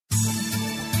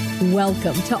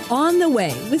Welcome to On the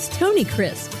Way with Tony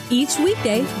Crisp. Each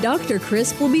weekday, Dr.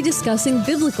 Crisp will be discussing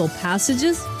biblical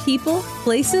passages, people,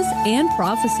 places, and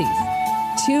prophecies.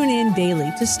 Tune in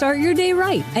daily to start your day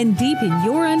right and deepen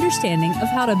your understanding of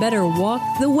how to better walk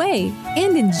the way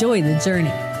and enjoy the journey.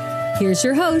 Here's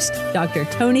your host, Dr.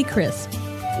 Tony Crisp.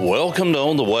 Welcome to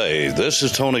On the Way. This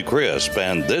is Tony Crisp,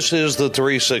 and this is the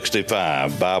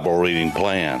 365 Bible Reading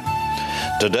Plan.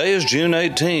 Today is June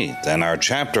 18th, and our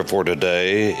chapter for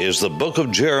today is the book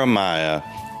of Jeremiah,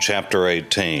 chapter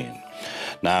 18.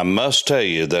 Now, I must tell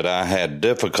you that I had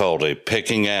difficulty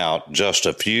picking out just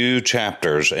a few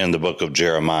chapters in the book of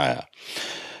Jeremiah.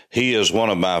 He is one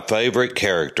of my favorite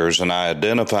characters, and I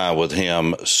identify with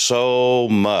him so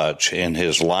much in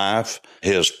his life,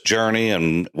 his journey,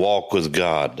 and walk with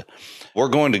God. We're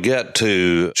going to get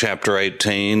to chapter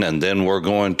 18, and then we're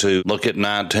going to look at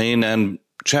 19 and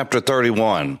Chapter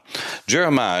 31.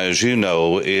 Jeremiah, as you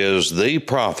know, is the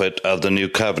prophet of the New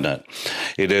Covenant.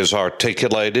 It is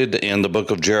articulated in the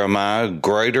book of Jeremiah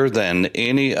greater than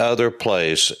any other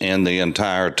place in the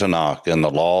entire Tanakh, in the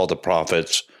law, the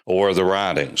prophets, or the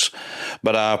writings.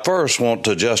 But I first want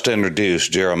to just introduce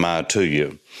Jeremiah to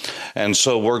you. And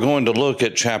so we're going to look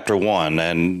at chapter 1.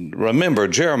 And remember,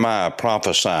 Jeremiah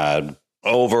prophesied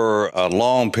over a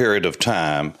long period of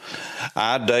time.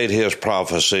 I date his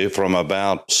prophecy from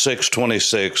about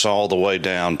 626 all the way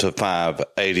down to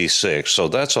 586. So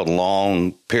that's a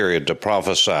long period to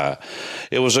prophesy.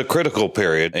 It was a critical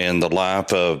period in the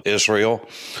life of Israel.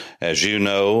 As you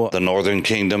know, the northern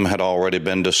kingdom had already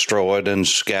been destroyed and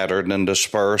scattered and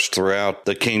dispersed throughout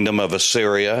the kingdom of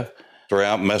Assyria,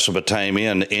 throughout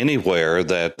Mesopotamia, and anywhere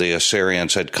that the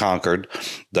Assyrians had conquered.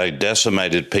 They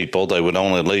decimated people. They would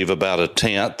only leave about a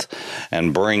tenth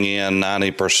and bring in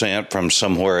 90% from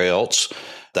somewhere else.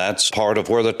 That's part of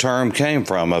where the term came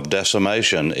from of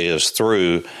decimation, is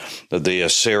through the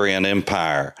Assyrian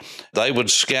Empire. They would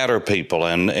scatter people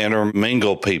and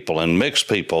intermingle people and mix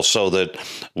people so that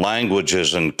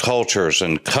languages and cultures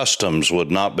and customs would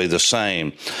not be the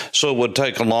same. So it would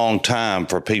take a long time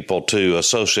for people to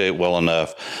associate well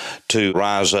enough to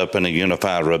rise up in a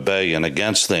unified rebellion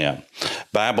against them.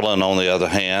 Babylon, on the other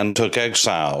hand, took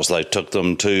exiles. They took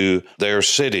them to their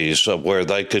cities where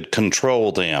they could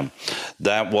control them.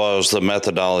 That was the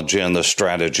methodology and the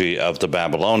strategy of the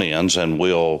Babylonians, and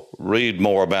we'll read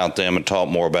more about them and talk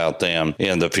more about them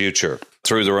in the future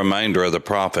through the remainder of the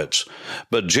prophets.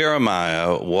 But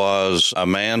Jeremiah was a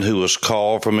man who was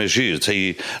called from his youth.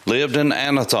 He lived in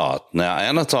Anathoth. Now,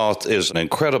 Anathoth is an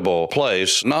incredible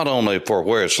place, not only for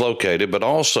where it's located, but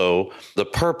also the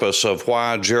purpose of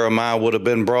why Jeremiah would have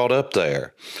been brought up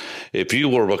there. If you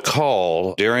will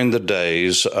recall, during the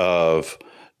days of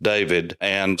David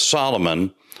and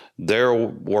Solomon, there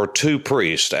were two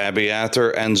priests,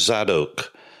 Abiathar and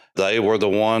Zadok. They were the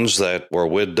ones that were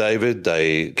with David.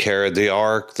 They carried the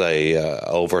ark. They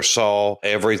oversaw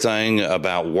everything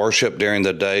about worship during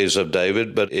the days of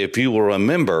David. But if you will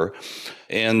remember,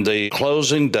 in the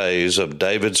closing days of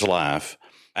David's life,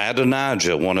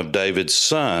 Adonijah, one of David's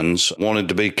sons, wanted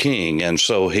to be king, and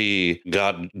so he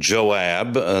got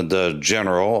Joab, the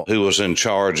general who was in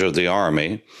charge of the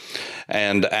army,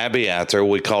 and Abiathar,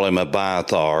 we call him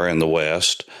Abiathar in the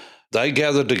West. They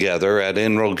gathered together at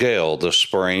En-Rogel, the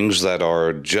springs that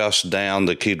are just down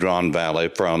the Kidron Valley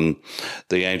from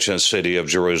the ancient city of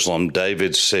Jerusalem,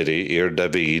 David's city, Ir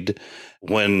David.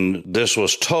 When this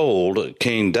was told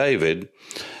King David,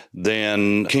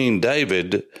 then King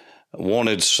David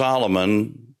wanted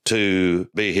Solomon to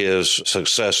be his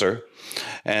successor.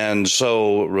 And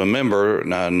so remember,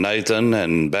 Nathan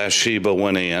and Bathsheba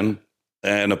went in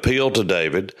and appealed to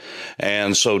David.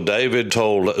 And so David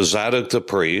told Zadok the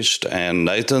priest and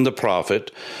Nathan the prophet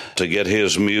to get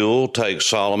his mule, take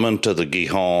Solomon to the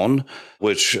Gihon,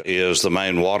 which is the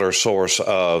main water source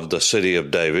of the city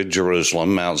of David,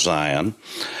 Jerusalem, Mount Zion,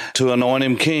 to anoint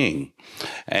him king.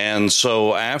 And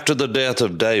so after the death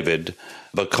of David,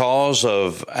 because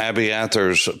of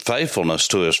Abiathar's faithfulness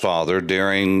to his father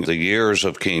during the years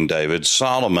of King David,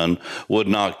 Solomon would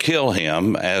not kill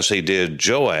him as he did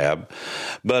Joab,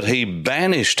 but he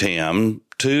banished him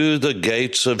to the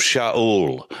gates of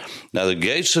Shaul. Now, the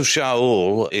gates of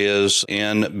Shaul is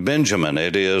in Benjamin.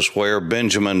 It is where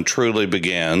Benjamin truly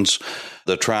begins,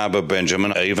 the tribe of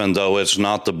Benjamin. Even though it's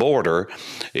not the border,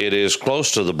 it is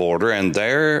close to the border, and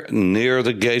there near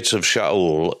the gates of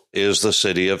Shaul is the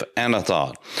city of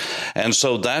Anathoth. And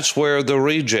so that's where the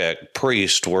reject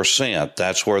priests were sent.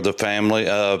 That's where the family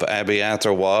of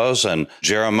Abiathar was, and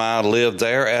Jeremiah lived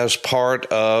there as part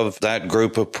of that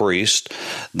group of priests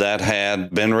that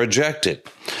had been rejected.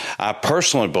 I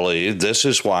personally believe this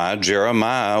is why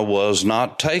Jeremiah was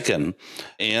not taken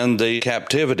in the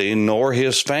captivity, nor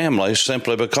his family,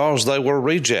 simply because they were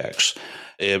rejects.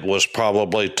 It was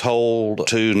probably told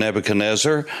to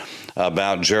Nebuchadnezzar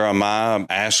about Jeremiah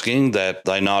asking that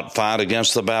they not fight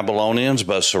against the Babylonians,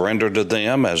 but surrender to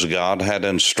them as God had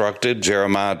instructed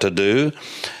Jeremiah to do.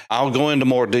 I'll go into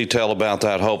more detail about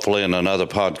that hopefully in another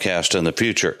podcast in the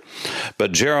future.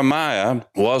 But Jeremiah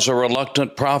was a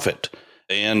reluctant prophet.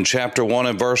 In chapter 1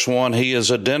 and verse 1, he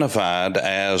is identified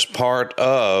as part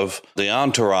of the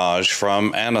entourage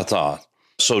from Anathoth.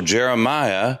 So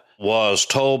Jeremiah was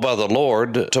told by the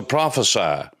Lord to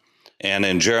prophesy. And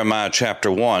in Jeremiah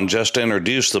chapter 1, just to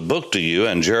introduce the book to you,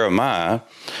 and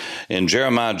in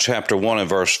Jeremiah chapter 1 and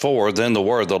verse 4, then the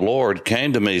word of the Lord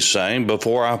came to me, saying,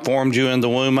 before I formed you in the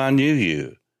womb, I knew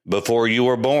you. Before you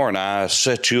were born, I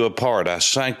set you apart. I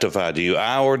sanctified you.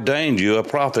 I ordained you a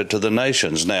prophet to the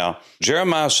nations. Now,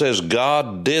 Jeremiah says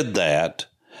God did that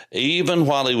even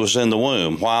while he was in the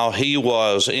womb. While he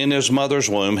was in his mother's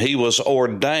womb, he was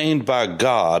ordained by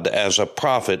God as a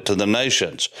prophet to the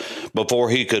nations. Before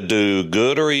he could do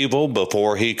good or evil,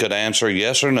 before he could answer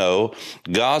yes or no,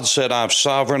 God said, I've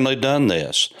sovereignly done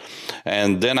this.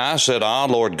 And then I said,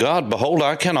 Lord God, behold,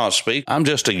 I cannot speak. I'm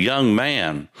just a young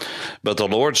man. But the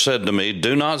Lord said to me,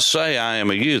 do not say I am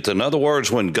a youth. In other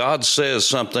words, when God says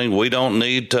something, we don't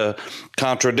need to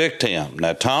contradict him.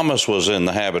 Now, Thomas was in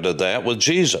the habit of that with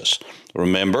Jesus.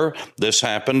 Remember, this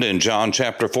happened in John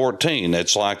chapter 14.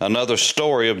 It's like another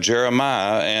story of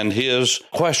Jeremiah and his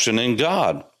questioning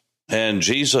God. And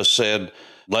Jesus said,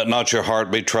 let not your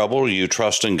heart be troubled. You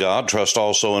trust in God, trust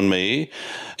also in me.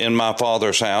 In my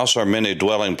Father's house are many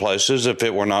dwelling places. If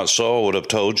it were not so, I would have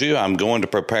told you. I'm going to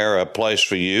prepare a place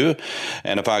for you.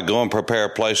 And if I go and prepare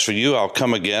a place for you, I'll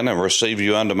come again and receive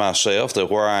you unto myself,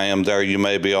 that where I am, there you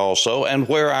may be also. And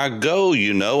where I go,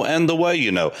 you know, and the way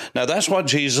you know. Now, that's what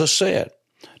Jesus said.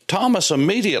 Thomas,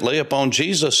 immediately upon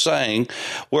Jesus saying,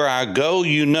 where I go,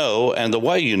 you know, and the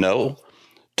way you know,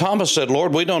 Thomas said,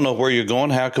 Lord, we don't know where you're going.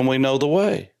 How can we know the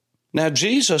way? Now,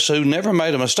 Jesus, who never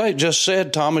made a mistake, just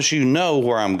said, Thomas, you know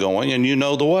where I'm going and you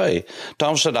know the way.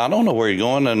 Thomas said, I don't know where you're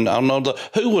going and I don't know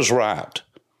who was right.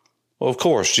 Well, of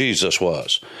course, Jesus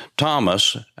was.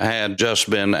 Thomas had just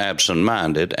been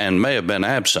absent-minded and may have been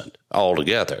absent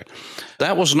altogether.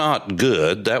 That was not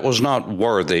good. That was not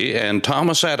worthy. And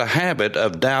Thomas had a habit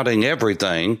of doubting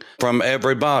everything from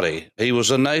everybody. He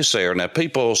was a naysayer. Now,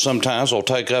 people sometimes will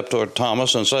take up to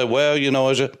Thomas and say, well, you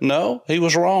know, no, he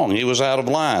was wrong. He was out of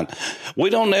line. We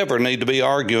don't ever need to be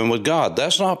arguing with God.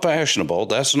 That's not fashionable.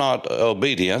 That's not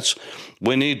obedience.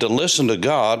 We need to listen to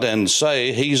God and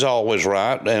say he's always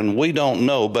right, and we don't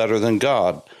know better than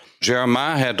God.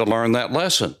 Jeremiah had to learn that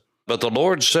lesson. But the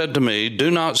Lord said to me,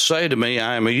 do not say to me,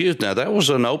 I am a youth. Now, that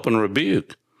was an open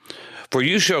rebuke. For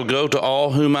you shall go to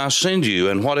all whom I send you,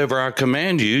 and whatever I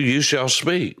command you, you shall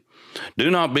speak. Do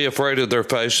not be afraid of their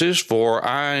faces, for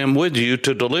I am with you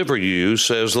to deliver you,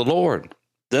 says the Lord.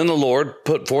 Then the Lord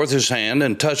put forth his hand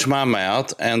and touched my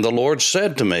mouth, and the Lord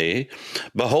said to me,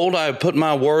 behold, I have put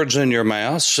my words in your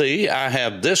mouth. See, I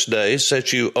have this day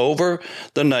set you over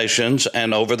the nations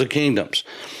and over the kingdoms.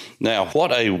 Now,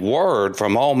 what a word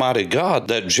from Almighty God,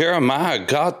 that Jeremiah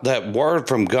got that word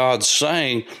from God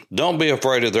saying, don't be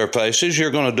afraid of their faces.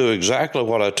 You're going to do exactly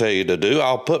what I tell you to do.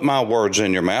 I'll put my words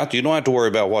in your mouth. You don't have to worry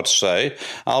about what to say.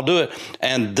 I'll do it.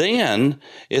 And then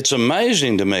it's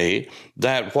amazing to me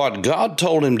that what God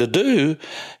told him to do,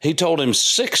 he told him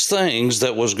 6 things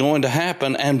that was going to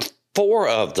happen, and 4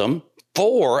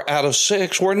 out of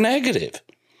 6 were negative.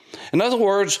 In other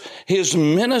words, his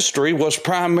ministry was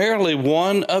primarily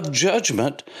one of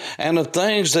judgment and of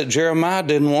things that Jeremiah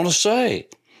didn't want to say.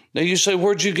 Now you say,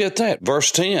 where'd you get that?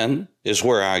 Verse 10 is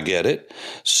where I get it.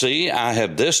 See, I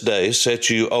have this day set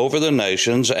you over the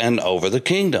nations and over the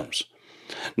kingdoms.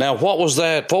 Now, what was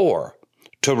that for?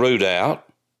 To root out,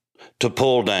 to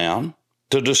pull down,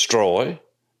 to destroy,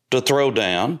 to throw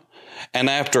down.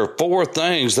 And after 4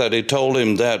 things that he told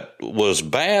him that was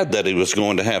bad that he was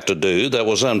going to have to do, that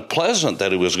was unpleasant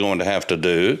that he was going to have to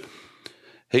do,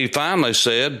 he finally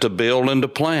said to build and to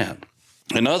plant.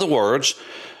 In other words,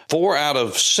 4 out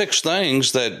of 6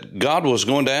 things that God was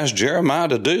going to ask Jeremiah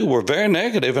to do were very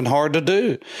negative and hard to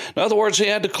do. In other words, he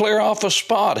had to clear off a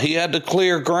spot. He had to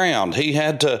clear ground. He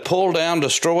had to pull down,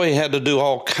 destroy. He had to do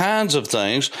all kinds of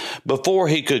things before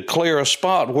he could clear a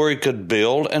spot where he could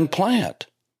build and plant.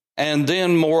 And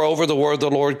then, moreover, the word of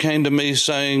the Lord came to me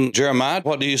saying, Jeremiah,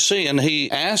 what do you see? And he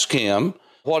asked him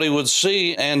what he would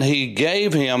see, and he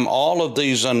gave him all of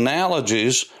these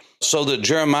analogies so that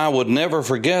Jeremiah would never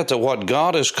forget that what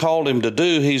God has called him to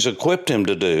do, he's equipped him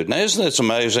to do. Now, isn't this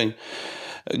amazing?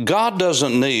 God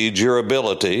doesn't need your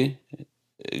ability.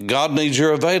 God needs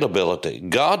your availability.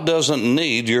 God doesn't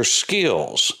need your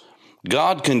skills.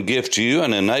 God can gift you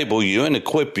and enable you and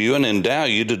equip you and endow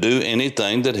you to do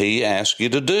anything that He asks you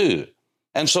to do.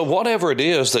 And so whatever it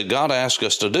is that God asks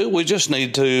us to do, we just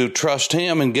need to trust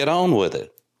Him and get on with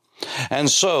it. And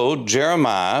so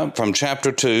Jeremiah, from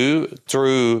chapter 2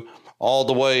 through all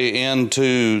the way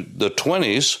into the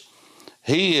 20s,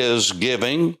 he is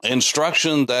giving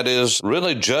instruction that is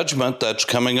really judgment that's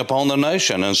coming upon the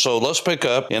nation. And so let's pick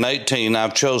up in 18.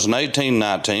 I've chosen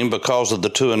 18:19 because of the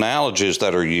two analogies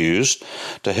that are used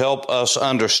to help us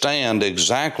understand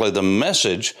exactly the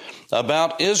message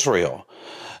about Israel.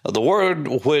 The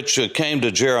word which came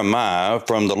to Jeremiah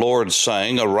from the Lord,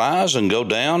 saying, Arise and go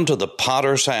down to the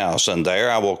potter's house, and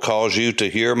there I will cause you to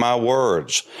hear my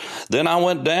words. Then I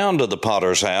went down to the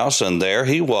potter's house, and there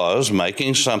he was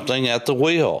making something at the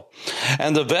wheel.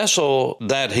 And the vessel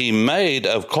that he made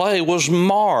of clay was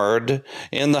marred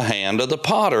in the hand of the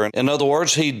potter. In other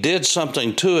words, he did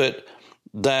something to it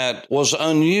that was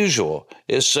unusual.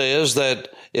 It says that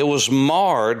it was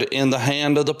marred in the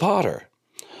hand of the potter.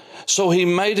 So he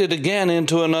made it again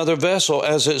into another vessel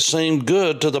as it seemed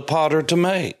good to the potter to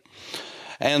make.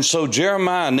 And so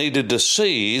Jeremiah needed to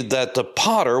see that the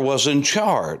potter was in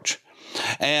charge.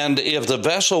 And if the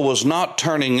vessel was not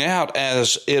turning out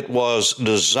as it was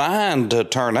designed to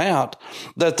turn out,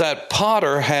 that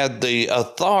potter had the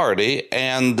authority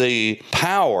and the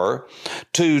power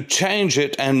to change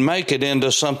it and make it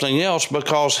into something else,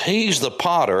 because he's the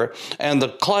potter and the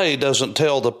clay doesn't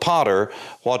tell the potter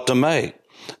what to make.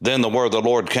 Then the word of the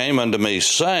Lord came unto me,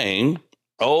 saying,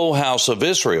 O house of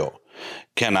Israel,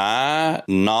 can I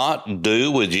not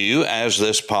do with you as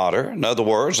this potter? In other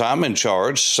words, I'm in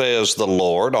charge, says the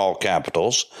Lord, all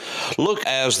capitals. Look,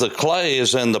 as the clay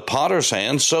is in the potter's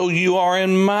hand, so you are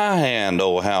in my hand,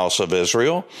 O house of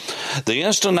Israel. The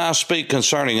instant I speak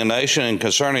concerning a nation and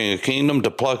concerning a kingdom to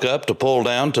pluck up, to pull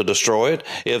down, to destroy it,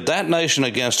 if that nation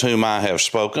against whom I have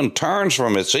spoken turns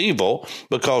from its evil,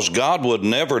 because God would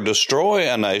never destroy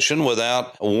a nation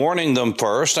without warning them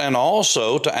first, and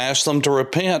also to ask them to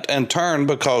repent and turn,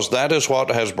 because that is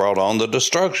what has brought on the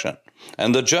destruction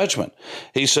and the judgment.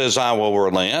 He says, I will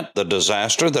relent the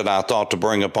disaster that I thought to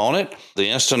bring upon it. The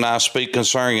instant I speak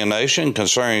concerning a nation,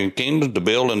 concerning a kingdom to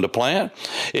build and to plant,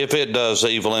 if it does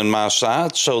evil in my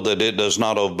sight, so that it does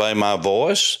not obey my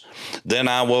voice, then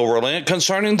I will relent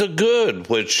concerning the good,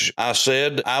 which I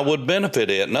said I would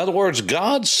benefit it. In other words,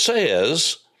 God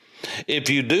says, if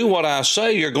you do what I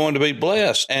say, you're going to be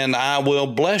blessed, and I will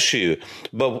bless you.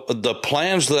 But the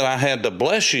plans that I had to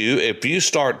bless you, if you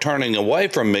start turning away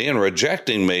from me and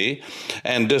rejecting me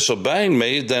and disobeying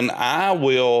me, then I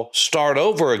will start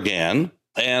over again,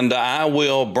 and I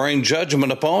will bring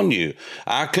judgment upon you.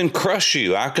 I can crush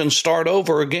you. I can start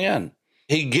over again.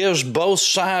 He gives both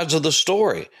sides of the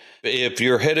story. If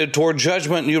you're headed toward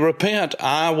judgment and you repent,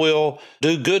 I will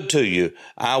do good to you.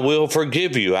 I will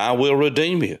forgive you. I will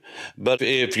redeem you. But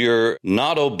if you're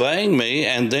not obeying me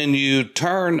and then you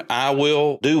turn, I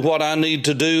will do what I need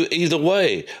to do either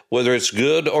way, whether it's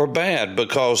good or bad,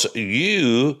 because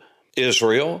you,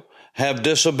 Israel, have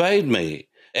disobeyed me.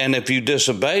 And if you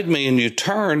disobeyed me and you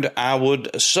turned, I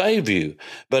would save you.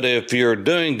 But if you're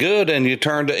doing good and you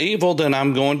turn to evil, then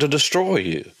I'm going to destroy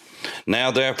you. Now,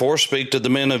 therefore, speak to the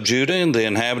men of Judah and the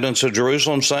inhabitants of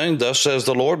Jerusalem, saying, Thus says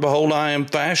the Lord, Behold, I am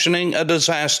fashioning a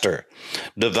disaster,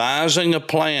 devising a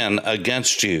plan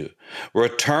against you.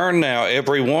 Return now,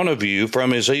 every one of you, from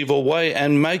his evil way,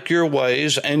 and make your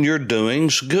ways and your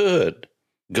doings good.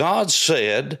 God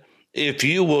said, if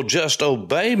you will just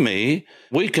obey me,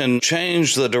 we can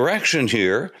change the direction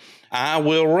here. I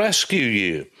will rescue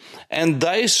you. And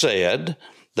they said,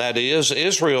 that is,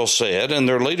 Israel said, and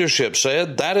their leadership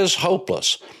said, that is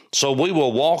hopeless. So we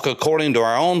will walk according to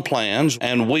our own plans,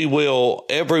 and we will,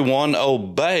 everyone,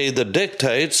 obey the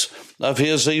dictates of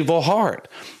his evil heart.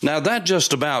 Now, that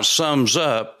just about sums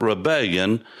up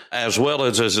rebellion as well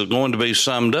as is going to be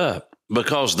summed up.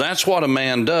 Because that's what a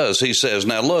man does. He says,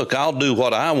 now look, I'll do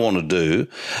what I want to do.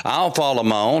 I'll follow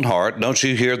my own heart. Don't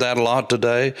you hear that a lot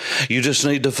today? You just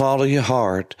need to follow your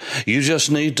heart. You just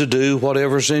need to do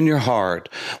whatever's in your heart.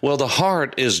 Well, the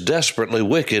heart is desperately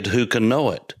wicked. Who can know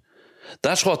it?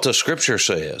 That's what the scripture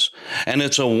says. And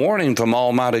it's a warning from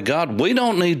Almighty God. We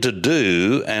don't need to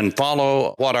do and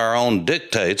follow what our own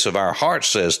dictates of our heart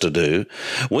says to do.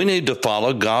 We need to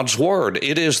follow God's word.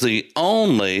 It is the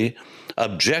only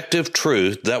objective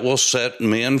truth that will set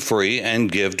men free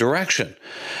and give direction.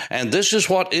 And this is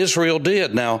what Israel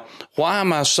did. Now, why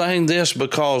am I saying this?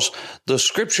 Because the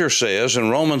scripture says in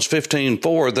Romans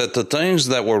 15:4 that the things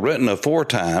that were written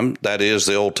aforetime, that is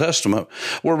the Old Testament,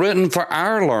 were written for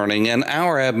our learning and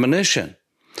our admonition.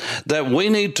 That we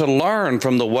need to learn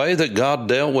from the way that God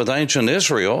dealt with ancient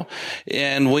Israel,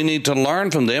 and we need to learn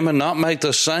from them and not make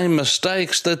the same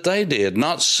mistakes that they did,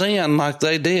 not sin like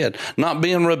they did, not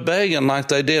be in rebellion like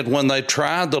they did when they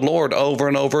tried the Lord over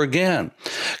and over again.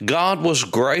 God was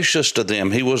gracious to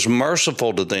them. He was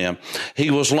merciful to them.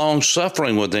 He was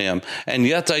long-suffering with them, and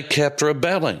yet they kept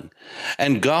rebelling.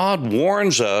 And God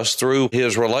warns us through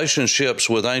his relationships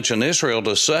with ancient Israel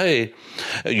to say,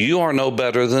 you are no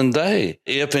better than they.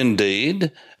 If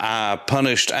indeed I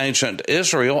punished ancient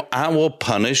Israel, I will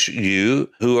punish you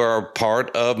who are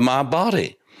part of my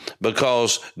body.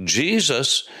 Because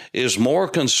Jesus is more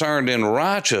concerned in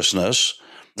righteousness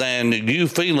than you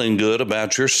feeling good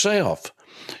about yourself.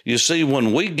 You see,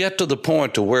 when we get to the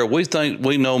point to where we think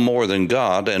we know more than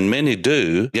God, and many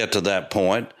do get to that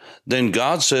point, then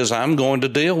God says, I'm going to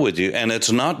deal with you, and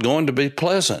it's not going to be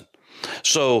pleasant.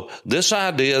 So this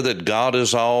idea that God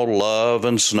is all love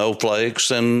and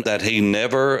snowflakes and that he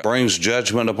never brings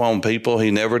judgment upon people,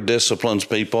 he never disciplines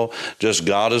people, just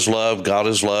God is love, God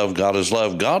is love, God is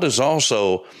love. God is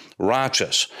also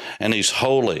righteous, and he's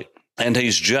holy. And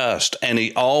he's just, and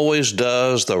he always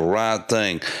does the right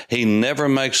thing. He never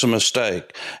makes a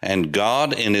mistake. And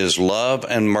God, in his love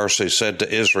and mercy, said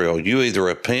to Israel, you either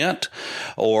repent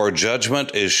or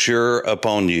judgment is sure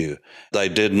upon you. They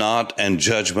did not, and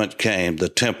judgment came. The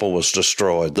temple was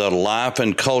destroyed. The life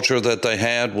and culture that they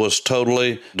had was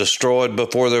totally destroyed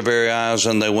before their very eyes,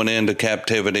 and they went into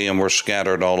captivity and were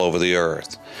scattered all over the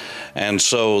earth. And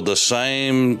so the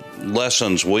same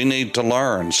lessons we need to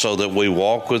learn so that we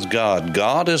walk with God.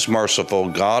 God is merciful.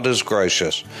 God is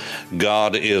gracious.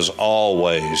 God is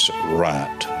always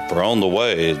right. For On the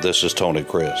Way, this is Tony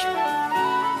Crisp.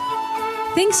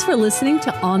 Thanks for listening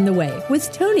to On the Way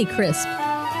with Tony Crisp.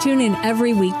 Tune in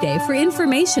every weekday for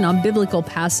information on biblical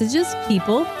passages,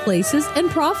 people, places, and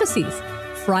prophecies.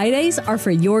 Fridays are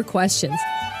for your questions.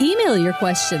 Email your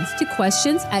questions to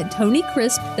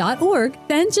questions@tonycrisp.org.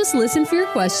 Then just listen for your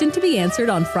question to be answered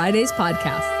on Friday's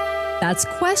podcast. That's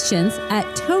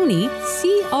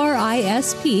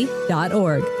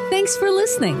questions@tonycrisp.org. Thanks for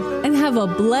listening and have a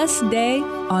blessed day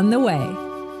on the way.